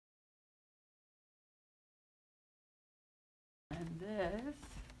this.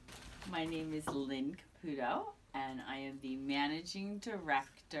 My name is Lynn Caputo, and I am the Managing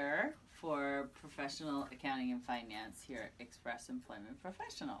Director for Professional Accounting and Finance here at Express Employment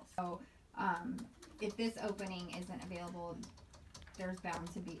Professionals. So, if this opening isn't available, there's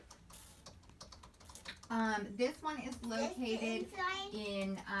bound to be. This one is located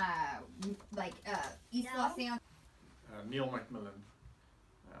in East Los Angeles. Neil McMillan.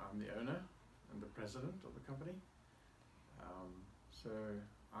 I'm the owner and the president of the company. So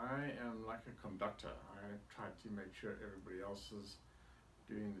I am like a conductor. I try to make sure everybody else is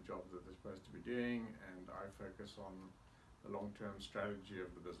doing the job that they're supposed to be doing, and I focus on the long-term strategy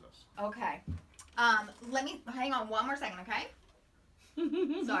of the business. Okay. Let me hang on one more second, okay?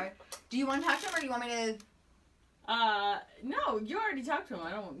 Sorry. Do you want to talk to him, or do you want me to? No, you already talked to him. I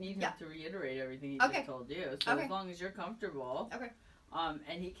don't need him to reiterate everything he just told you. So as long as you're comfortable. Okay.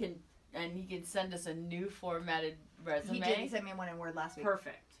 And he can send us a new formatted resume. He did. He sent me one in Word last week.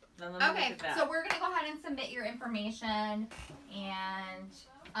 Perfect. Then let me look at that. So we're gonna go ahead and submit your information, and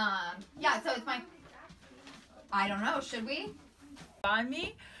yeah. So it's my. I don't know. Should we? By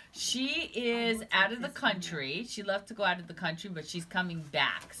me. She is out of the country. She left to go out of the country, but she's coming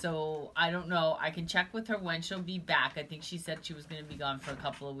back. So I don't know. I can check with her when she'll be back. I think she said she was going to be gone for a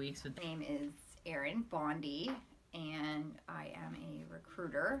couple of weeks. My name is Erin Bondi, and I am a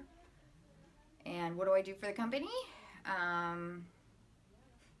recruiter. And what do I do for the company? I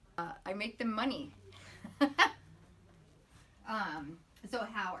make them money. So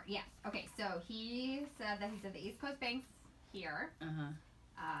Howard, yes. Okay, so he said that he's at the East Coast Banks here.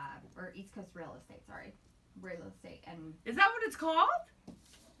 Or East Coast Real Estate, sorry. Real Estate. And is that what it's called?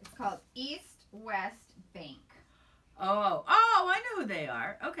 It's called East West Bank. Oh, I know who they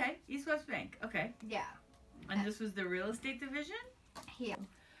are. Okay, East West Bank. Okay. Yeah. And this was the real estate division? Yeah.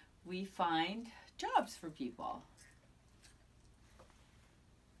 We find jobs for people.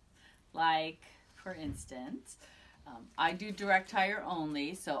 Like, for instance, I do direct hire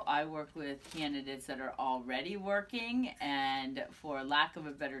only, so I work with candidates that are already working, and for lack of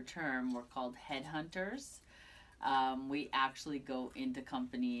a better term, we're called headhunters. We actually go into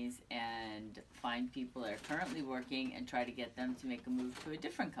companies and find people that are currently working and try to get them to make a move to a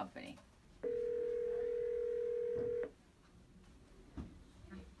different company.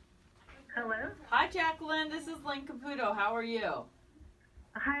 Hello? Hi, Jacqueline. This is Lynn Caputo. How are you?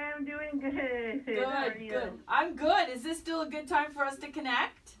 Hi, I'm doing good. Good, How are you? good. I'm good. Is this still a good time for us to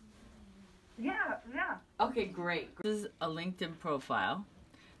connect? Yeah. Okay, great. This is a LinkedIn profile.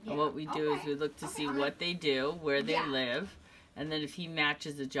 And what we do is we look to see what they do, where they live, and then if he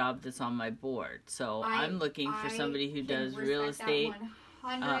matches a job that's on my board. So I'm looking for somebody who does real estate,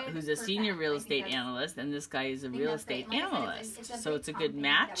 who's a senior real estate analyst, and this guy is a real estate analyst. So it's a good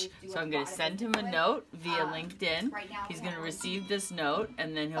match. So I'm going to send him a note via LinkedIn. He's going to receive this note,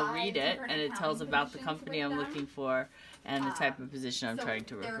 and then he'll read it, and it tells about the company I'm looking for and the type of position I'm trying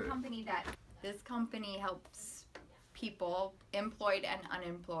to recruit. They're a company that, this company helps people, employed and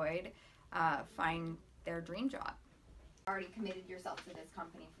unemployed, find their dream job. Already committed yourself to this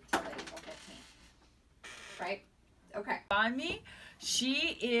company until April 15th, right? Okay. By me.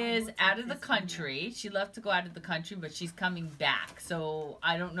 She is out of the country. She left to go out of the country, but she's coming back. So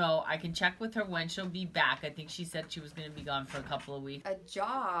I don't know. I can check with her when she'll be back. I think she said she was going to be gone for a couple of weeks. A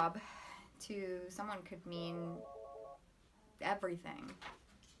job to someone could mean everything.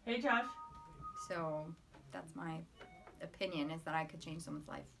 Hey, Josh. So that's my opinion, is that I could change someone's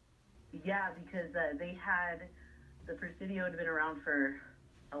life. Yeah, because the Presidio had been around for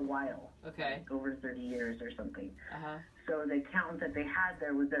a while. Okay. Like over 30 years or something. Uh-huh. So the accountant that they had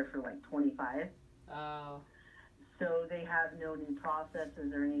there was there for like 25. Oh. So they have no new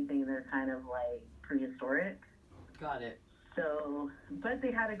processes or anything. They're kind of like prehistoric. Got it. So, but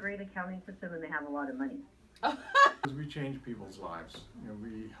they had a great accounting system and they have a lot of money. We change people's lives.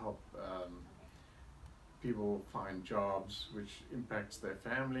 We help people find jobs, which impacts their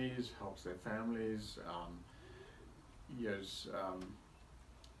families, helps their families.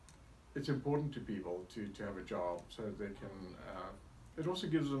 It's important to people to have a job so they can, it also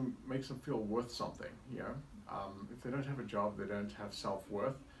makes them feel worth something, if they don't have a job, they don't have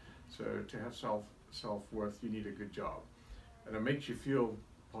self-worth. So to have self-worth, you need a good job. And it makes you feel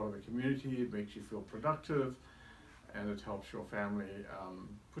part of the community, it makes you feel productive, and it helps your family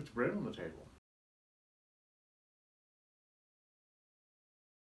put bread on the table.